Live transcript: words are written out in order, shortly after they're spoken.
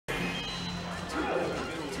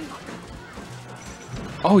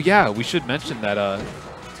Oh yeah, we should mention that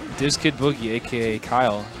Diz Kid Boogie, aka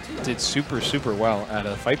Kyle, did super well at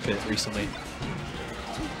a fight pit recently.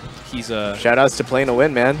 He's shout outs to playing to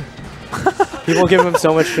win, man. People give him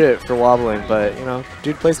so much shit for wobbling, but you know,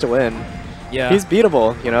 dude plays to win. Yeah, he's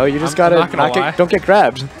beatable. You know, you just gotta don't get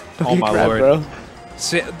grabbed. Oh my lord, bro.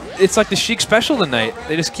 It's like the Sheik special tonight.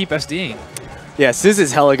 They just keep SDing. Yeah, Sizz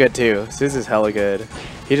is hella good too. Sizz is hella good.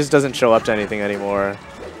 He just doesn't show up to anything anymore.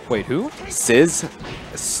 Wait, who? Sizz.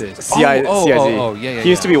 Sizz. CIZ. Oh, yeah. He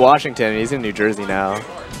used to be Washington, and he's in New Jersey now.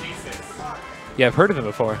 Yeah, I've heard of him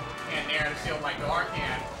before.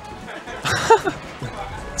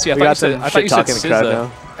 See, I thought you said SZA,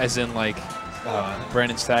 as in like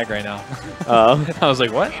Brandon's tag right now. Oh. I was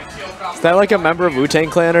like, what? Is that like a member of Wu-Tang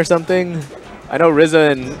Clan or something? I know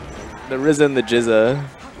RZA and the Jizza.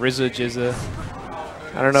 RZA, Jizza.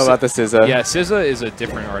 I don't know about the SZA. Yeah, SZA is a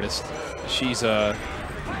different artist. She's a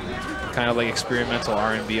kind of like experimental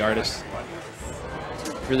R&B artist.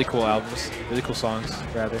 Really cool albums, really cool songs,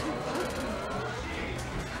 rather.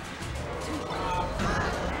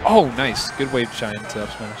 Oh, nice. Good wave shine to up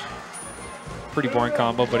smash. Pretty boring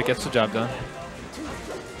combo, but it gets the job done.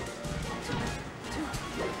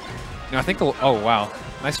 No, I think the... Oh, wow.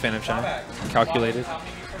 Nice Phantom Shine. Calculated.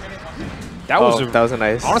 That was a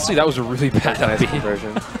nice... Honestly, that was a really bad nice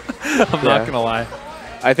conversion. I'm not going to lie.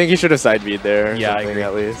 I think he should have side beat there. Yeah, I agree.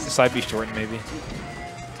 At least. Side beat shorten, maybe.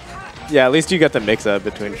 Yeah, at least you got the mix-up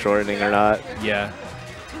between shortening or not. Yeah.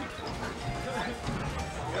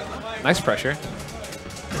 Nice pressure.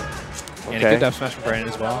 Okay. And a good up smash from Brandon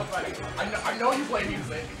as well. I know you play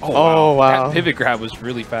music. Oh, wow. That pivot grab was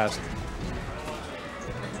really fast.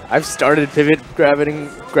 I've started pivot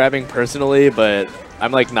grabbing personally, but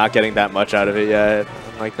I'm like not getting that much out of it yet.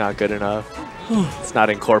 I'm like not good enough. It's not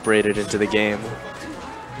incorporated into the game.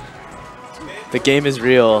 The game is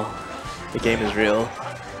real. The game is real.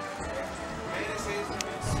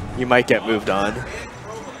 You might get moved on.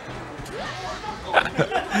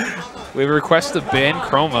 We request to ban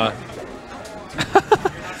Chroma.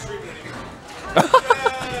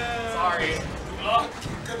 Sorry.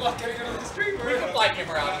 Good luck getting into the stream. We can fly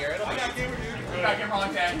Gimmer out here. It'll be Gimmer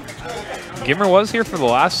on 10. Gimmer was here for the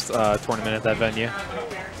last tournament at that venue.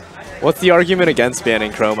 What's the argument against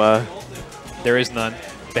banning Chroma? There is none.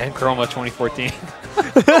 Ban Chroma 2014.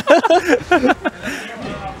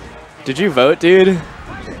 Did you vote, dude?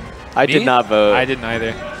 I did not vote. I didn't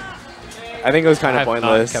either. I think it was kind of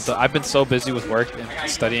pointless. I've been so busy with work and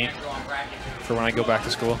studying for when I go back to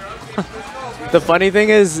school. The funny thing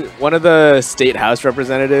is, one of the state house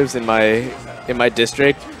representatives in my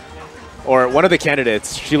district, or one of the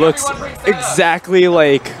candidates, she looks exactly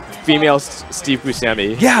like female Steve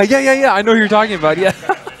Buscemi. Yeah. I know who you're talking about. Yeah.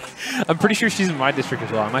 I'm pretty sure she's in my district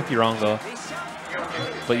as well. I might be wrong though.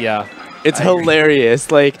 But yeah. It's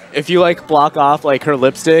hilarious. Like, if you like block off like her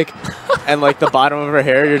lipstick and like the bottom of her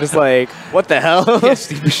hair, you're just like, what the hell? Yeah,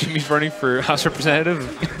 Steve Buscemi's running for House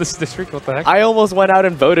Representative in this district. What the heck? I almost went out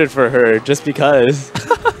and voted for her just because.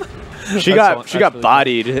 She got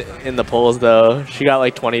bodied in the polls though. She got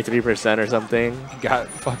like 23% or something. Got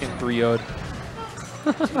fucking 3-0'd.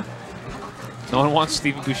 No one wants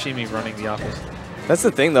Steve Buscemi running the office. That's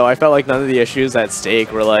the thing though. I felt like none of the issues at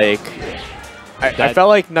stake were like. I felt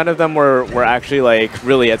like none of them were actually like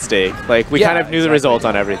really at stake. Like we kind of knew the results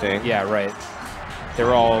on everything. Yeah, right. They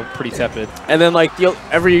were all pretty tepid. And then like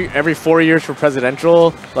every 4 years for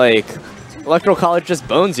presidential, like Electoral College just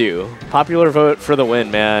bones you. Popular vote for the win,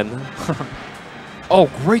 man. Oh,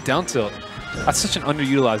 great down tilt. That's such an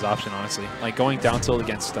underutilized option, honestly. Like going down tilt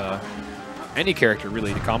against any character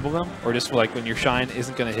really to combo them, or just like when your shine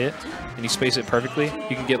isn't going to hit and you space it perfectly,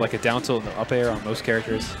 you can get like a down tilt and the up air on most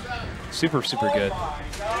characters. Super good.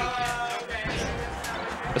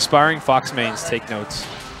 Aspiring Fox mains, take notes.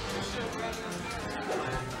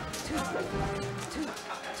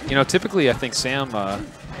 You know, typically I think Sam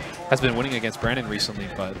has been winning against Brandon recently,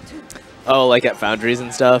 but... Oh, like at Foundries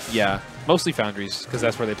and stuff? Yeah, mostly Foundries, because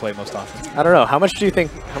that's where they play most often. I don't know. How much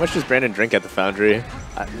does Brandon drink at the Foundry?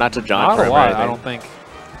 Not to John Not a lot, I don't think.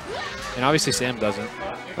 And obviously Sam doesn't.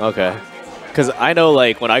 Okay. Because I know,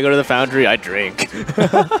 like, when I go to the Foundry, I drink.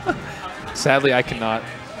 Sadly, I cannot,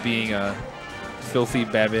 being a filthy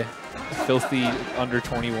baby, filthy under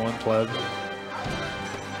 21 pleb.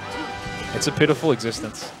 It's a pitiful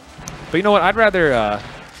existence. But you know what? I'd rather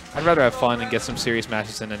have fun and get some serious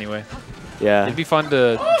matches in anyway. Yeah. It'd be fun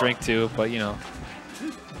to drink too, but you know,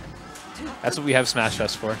 that's what we have Smash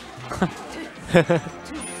Fest for.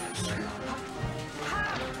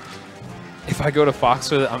 If I go to Fox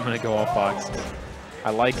with it, I'm gonna go all Fox.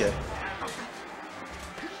 I like it.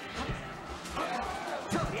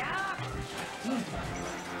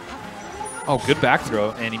 Oh, good back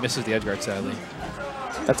throw, and he misses the edge guard, sadly.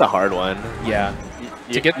 That's a hard one. Yeah.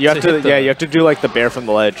 You have to do like the bear from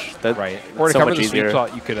the ledge. That's right. Or to so cover much the easier. sweep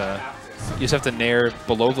shot, you could you just have to nair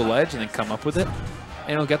below the ledge and then come up with it,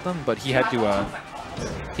 and it'll get them. But he had to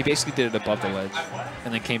he basically did it above the ledge,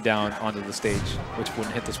 and then came down onto the stage, which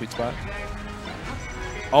wouldn't hit the sweet spot.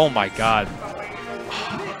 Oh my god.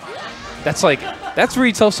 That's where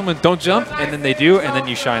you tell someone don't jump, and then they do, and then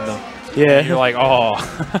you shine them. Yeah. And you're like, oh,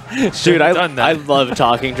 dude, I love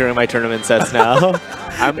talking during my tournament sets now.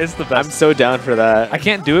 It's the best. I'm so down for that. I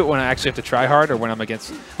can't do it when I actually have to try hard or when I'm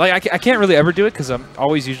against. Like, I can't really ever do it because I'm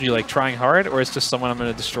always usually like trying hard, or it's just someone I'm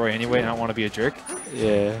going to destroy anyway, and I don't want to be a jerk.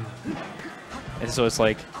 Yeah. And so it's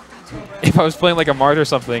like, if I was playing like a Mart or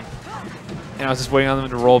something, and I was just waiting on them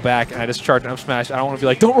to roll back, and I just charge an up smash, I don't want to be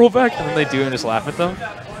like, don't roll back, and then they do and just laugh at them.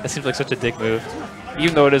 That seems like such a dick move,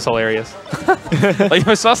 even though it is hilarious. Like, if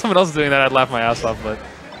I saw someone else doing that, I'd laugh my ass off, but...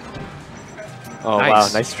 Oh, wow,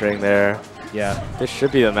 nice string there. Yeah. This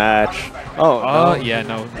should be the match. Oh, no. Yeah,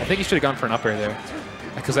 no. I think he should have gone for an up air there.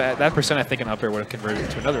 Because at that percent, I think an up air would have converted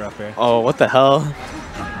into another up air. Oh, what the hell?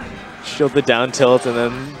 Shield the down tilt and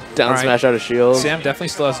then down smash out of shield. Sam definitely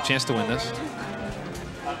still has a chance to win this.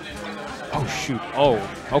 Oh, shoot. Oh,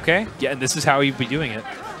 okay. Yeah, and this is how he'd be doing it.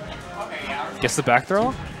 Gets the back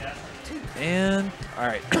throw. And, all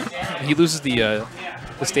right. He loses the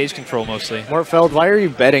stage control mostly. Mortfeld, why are you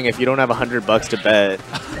betting if you don't have $100 to bet?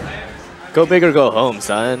 Go big or go home,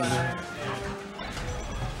 son. I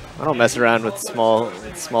don't mess around with small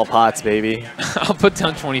pots, baby. I'll put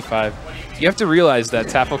down 25. You have to realize that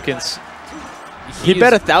Taffokins... He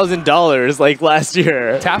bet $1,000 like last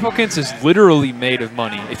year. Taffokins is literally made of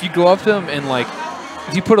money. If you go up to him and like,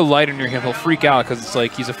 if you put a lighter near him, he'll freak out because it's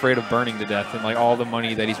like he's afraid of burning to death, and like all the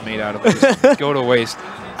money that he's made out of it just go to waste.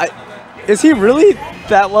 Is he really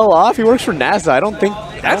that well off? He works for NASA. I don't think...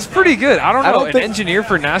 That's pretty good. I don't know. An engineer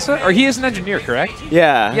for NASA? Or he is an engineer, correct?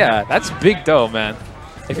 Yeah. Yeah, that's big dough, man.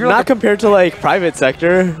 If you're not compared to like private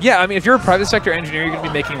sector. Yeah, I mean, if you're a private sector engineer, you're going to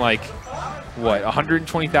be making like, what,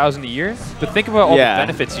 $120,000 a year? But think about all the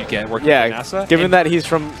benefits you get working for NASA. Given that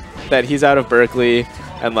he's out of Berkeley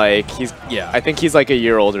and like I think he's like a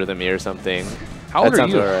year older than me or something. How old are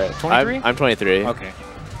you? Right. 23? I'm 23. Okay.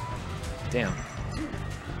 Damn.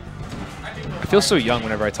 I feel so young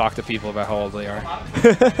whenever I talk to people about how old they are.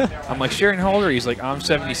 I'm like, Sharon, how old are you? He's like, I'm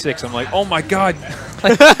 76. I'm like, oh my god.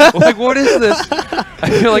 like, what is this? I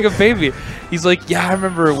feel like a baby. He's like, yeah, I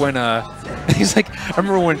remember when he's like, I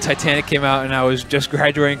remember when Titanic came out and I was just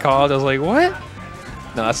graduating college. I was like, what?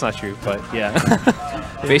 No, that's not true, but yeah.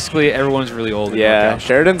 Basically, everyone's really old. Yeah,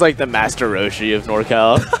 Sheridan's like the Master Roshi of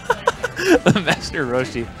NorCal. The Master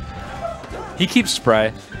Roshi. He keeps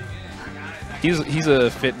spry. He's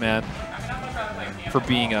a fit man for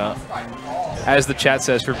being as the chat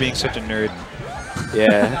says, for being such a nerd.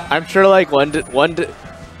 Yeah, I'm sure like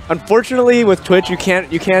unfortunately with Twitch you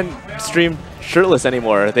can't stream shirtless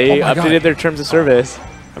anymore. They updated their terms of service.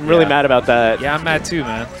 I'm really mad about that. Yeah, I'm mad too,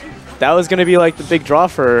 man. That was gonna be like the big draw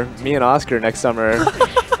for me and Oscar next summer.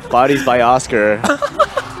 Bodies by Oscar.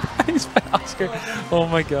 Bodies by Oscar. Oh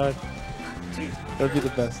my god. That would be the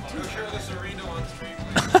best.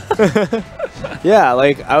 Yeah,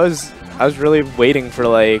 like I was really waiting for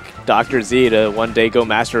like Dr. Z to one day go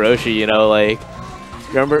Master Roshi, you know, like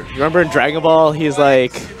remember in Dragon Ball he's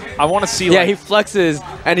like, I want to see he flexes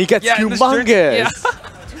and he gets humongous.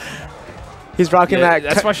 He's rocking that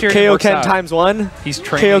Kaioken ×1. He's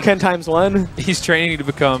training Kaioken ×1. He's training to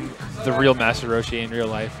become the real Master Roshi in real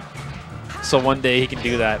life. So one day he can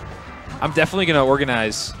do that. I'm definitely going to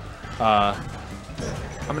organize I'm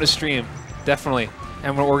going to stream, definitely.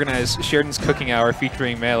 I'm going to organize Sheridan's Cooking Hour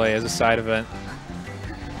featuring Melee as a side event.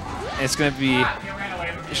 And it's going to be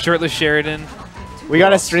Shirtless Sheridan. We got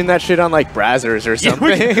to stream that shit on like Brazzers or something.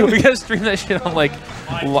 Yeah, we got to stream that shit on like...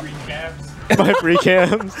 My free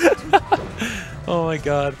cams. Oh my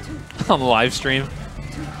god. On the live stream.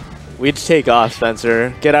 We'd take off,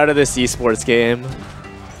 Spencer. Get out of this esports game.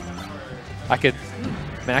 I could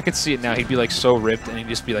see it now. He'd be like so ripped, and he'd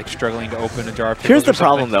just be like struggling to open a jar of pickles. Here's the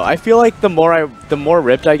problem, though. I feel like the more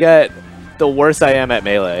ripped I get, the worse I am at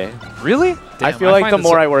Melee. Really? Damn, I feel like the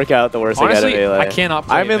more I work out, the worse I get at Melee. I cannot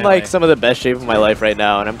play I'm in like some of the best shape of my life right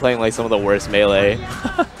now, and I'm playing like some of the worst Melee.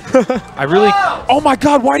 I really... Oh my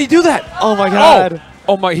god, why'd he do that? Oh my god.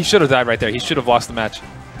 Oh my, he should have died right there. He should have lost the match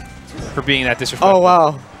for being that disrespectful. Oh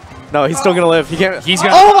wow. No, he's still gonna live. He can't... He's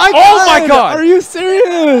gonna... Oh my god! Oh my god! Are you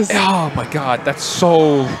serious? Oh my god, that's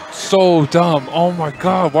so dumb. Oh my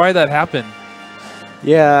god, why did that happen?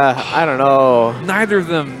 Yeah, I don't know. Neither of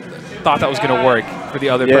them... thought that was going to work for the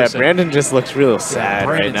other Yeah, person. Brandon just looks real sad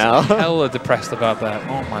right now. hella depressed about that.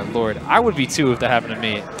 Oh my lord. I would be too if that happened to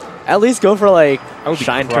me. At least go for like would be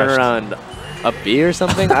shine crushed. turnaround up B or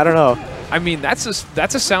something. I don't know. I mean, that's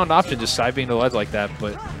a sound option, just side being to ledge like that,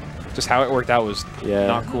 but just how it worked out was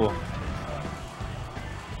not cool.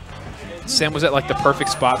 Sam was at like the perfect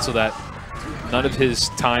spot so that none of his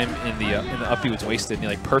time in the up B was wasted. And he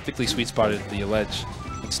like perfectly sweet spotted the ledge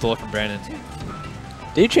and stole it from Brandon.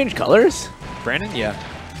 Did you change colors? Brandon, yeah.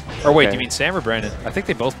 Or wait, Okay. you mean Sam or Brandon? I think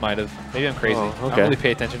they both might have. Maybe I'm crazy. Oh, I don't okay. really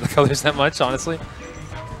pay attention to the colors that much, honestly.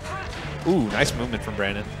 Ooh, nice movement from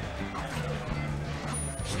Brandon.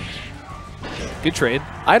 Good trade.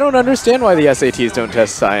 I don't understand why the SATs don't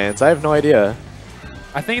test science. I have no idea.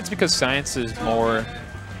 I think it's because science is more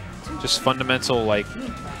just fundamental, like,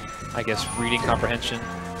 I guess, reading comprehension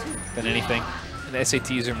than anything. And the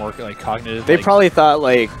SATs are more like cognitive. They like, probably thought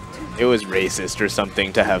like it was racist or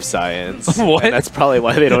something to have science. What? And that's probably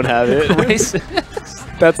why they don't have it.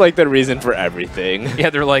 racist. That's like the reason for everything. Yeah,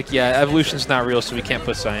 they're like, yeah, evolution's not real, so we can't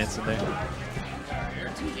put science in there.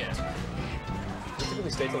 Typically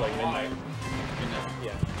stay till like midnight.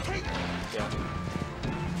 Yeah.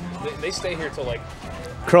 They stay here till like.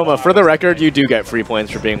 Chroma, for the record, you do get free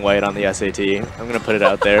points for being white on the SAT. I'm gonna put it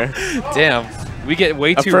out there. Damn, we get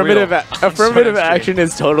way too Affirmative real. affirmative action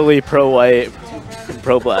is totally pro-white,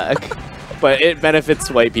 pro-black, but it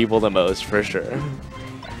benefits white people the most for sure.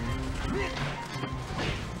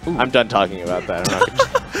 Ooh. I'm done talking about that.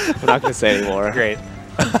 I'm not gonna say anymore. Great.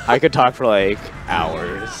 I could talk for like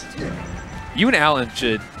hours. You and Alan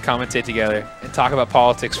should commentate together and talk about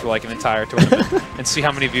politics for like an entire tournament and see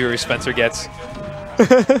how many viewers Spencer gets.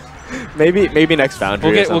 maybe next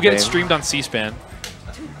Foundry. We'll get it streamed on C-SPAN.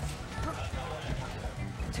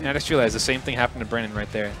 And I just realized the same thing happened to Brennan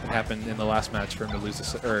right there. It happened in the last match for him to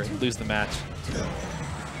lose the match.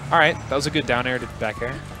 All right, that was a good down air to back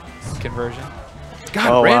air conversion.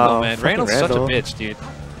 God, Randall, wow. man, Fucking Randall's Randall. such a bitch, dude.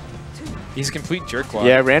 He's a complete jerkwad.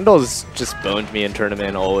 Yeah, Randall's just boned me in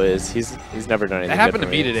tournament always. He's never done anything. That happened good to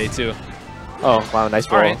for me today too. Oh wow, nice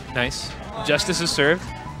All roll. right, nice. Justice is served.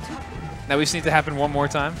 Now we just need to happen one more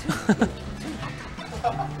time.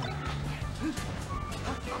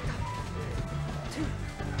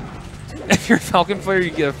 If you're a Falcon player,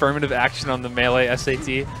 you get affirmative action on the melee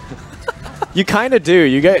SAT. You kind of do.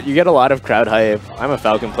 You get a lot of crowd hype. I'm a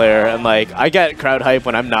Falcon player, and like I get crowd hype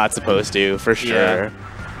when I'm not supposed to, for sure. Yeah.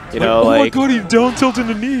 You know, oh like my god, he down tilted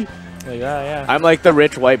the knee. Like, yeah. I'm like the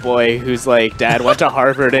rich white boy whose like dad went to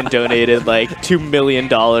Harvard and donated like $2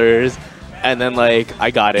 million, and then like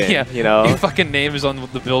I got in. Yeah, You know. your fucking name is on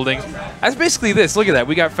the building. That's basically this. Look at that.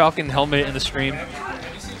 We got Falcon helmet in the stream.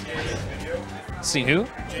 Seen who?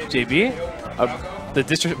 JB? The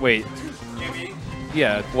district. Wait.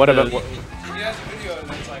 Yeah. What about? What,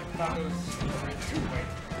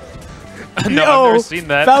 No, I've never seen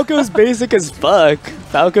that. Falco's basic as fuck.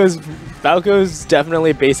 Falco's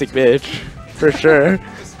definitely basic bitch, for sure.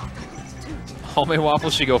 Homemade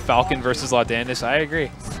Waffles should go Falcon versus Laudandus. I agree.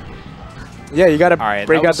 Yeah, you gotta right,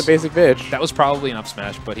 break that out the was- basic bitch. That was probably an up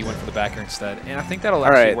smash, but he went for the backer instead. And I think that'll All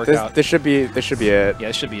actually right, work out. this should be it. Yeah,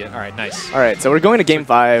 it should be it. All right, nice. All right, so we're going to game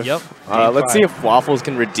 5. Yep, Let's game see if Waffles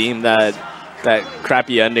can redeem that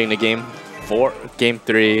crappy ending to game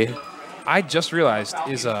 3. I just realized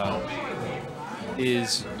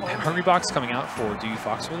is Hungry Box coming out for Do You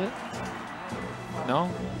Fox with it? No?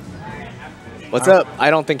 What's up?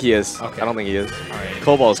 I don't think he is. Okay. I don't think he is. All right.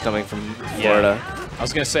 Cobal's coming from Florida. I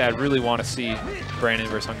was going to say, I really want to see Brandon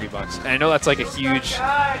versus Hungry Box. And I know that's like a huge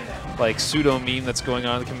like pseudo meme that's going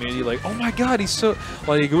on in the community. Like, oh my god, he's so,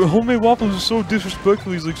 like, Homemade Waffles is so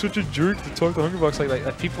disrespectful. He's like such a jerk to talk to Hungry Box.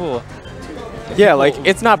 Like people... Yeah, like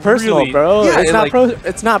it's not personal, really- bro. Yeah, it's not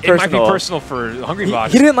it's not It personal. might be personal for Hungry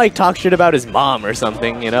Box. He didn't like talk shit about his mom or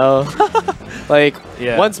something, you know? Like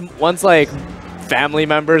Yeah. once like family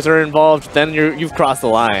members are involved, then you've crossed the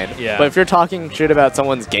line. Yeah. But if you're talking shit about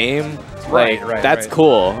someone's game, like Right, that's right.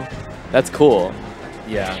 cool. That's cool.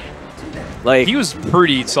 Yeah. Like He was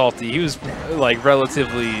pretty salty. He was like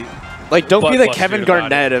relatively... like don't be the butt-busted Kevin about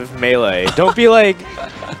Garnett of Melee. Don't be like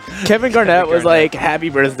Kevin Garnett was like happy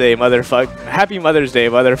birthday happy Mother's Day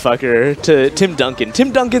motherfucker to Tim Duncan.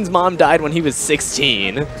 Tim Duncan's mom died when he was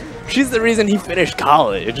 16. She's the reason he finished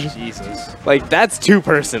college. Jesus. Like that's too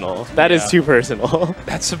personal. That is Yeah. too personal.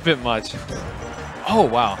 That's a bit much. Oh,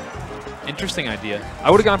 wow. Interesting idea.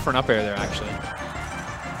 I would have gone for an up air there, actually.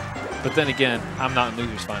 But then again, I'm not in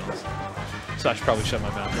losers finals. So I should probably shut my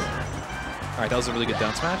mouth. All right, that was a really good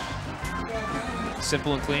down smash.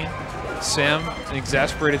 Simple and clean. Sam, an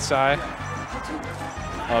exasperated sigh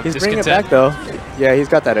of He's bringing it discontent. back though. Yeah, he's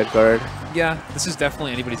got that edge guard. Yeah, this is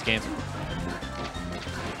definitely anybody's game.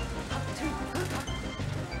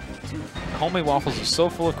 Homemade waffles are so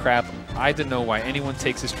full of crap. I don't know why anyone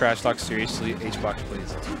takes this trash talk seriously. H-Box,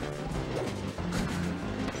 please.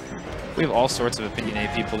 We have all sorts of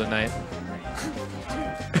opinionated people tonight.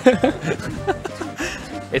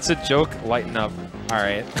 It's a joke. Lighten up. All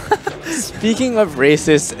right. Speaking of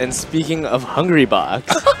racist and speaking of Hungry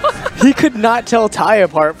Box, he could not tell Ty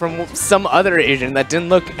apart from some other Asian that didn't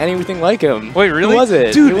look anything like him. Wait, really? Who was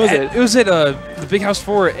it? Dude, who was it? It was at the Big House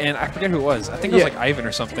 4, and I forget who it was. I think it was like Ivan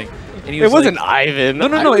or something. And he was It wasn't like, Ivan.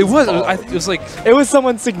 No, it was. It was like... It was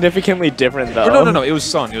someone significantly different, though. No. It was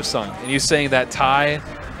Sung. It was Sung. And he was saying that Ty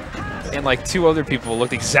and like 2 other people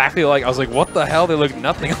looked exactly like... I was like, what the hell? They look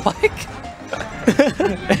nothing alike.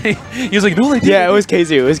 He was like, no, they didn't. Yeah, it was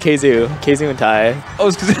Keizu. It was Keizu. Keizu and Ty. Oh, it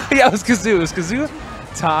was Kazoo. Yeah, it was Kazoo. It was Kazoo,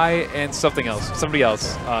 Ty, and something else. Somebody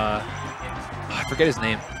else. I forget his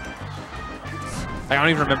name. I don't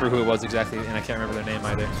even remember who it was exactly, and I can't remember their name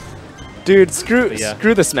either. Dude, screw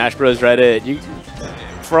the Smash Bros. Reddit.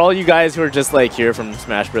 For all you guys who are just like here from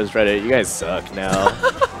Smash Bros. Reddit, you guys suck now.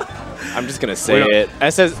 I'm just gonna say it.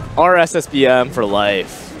 RSSBM for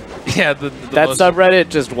life. Yeah, that subreddit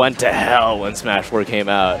just went to hell when Smash 4 came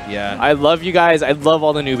out. Yeah. I love you guys. I love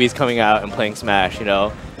all the newbies coming out and playing Smash, you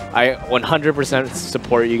know. I 100%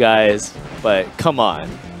 support you guys, but come on.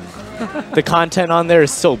 The content on there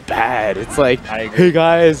is so bad. It's like, hey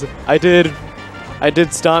guys, I did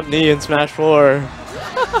Stomp Knee in Smash 4.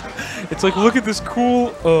 It's like, look at this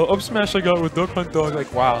cool up smash I got with Duck Hunt Dog.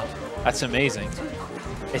 Like, wow, that's amazing.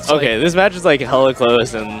 It's okay, this match is like hella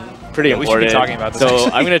close and pretty important. We should be talking about this. So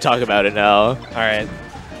I'm gonna talk about it now. All right.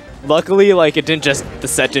 Luckily, like the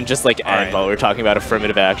set didn't just like end while we were talking about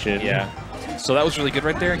affirmative action. Yeah. So that was really good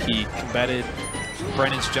right there. He combated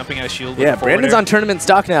Brandon's jumping out of shield. Yeah, Brandon's on tournament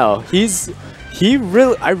stock now.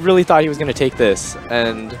 I really thought he was gonna take this,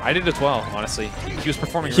 and I did as well. Honestly, he was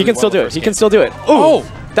performing. He can still do it. He can still do it. Oh,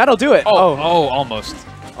 that'll do it. Oh, almost.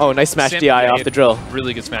 Oh, nice smash DI off the drill.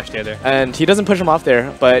 Really good smash DI there. And he doesn't push him off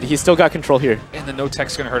there, but he's still got control here. And the no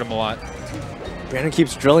tech's gonna hurt him a lot. Brandon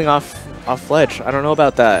keeps drilling off Fledge. I don't know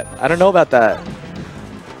about that.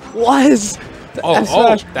 Was that's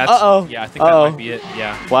yeah, I think that might be it.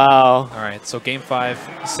 Yeah. Wow. All right, so game 5,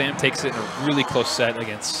 Sam takes it in a really close set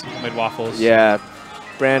against Mid Waffles. Yeah,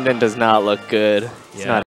 Brandon does not look good. It's not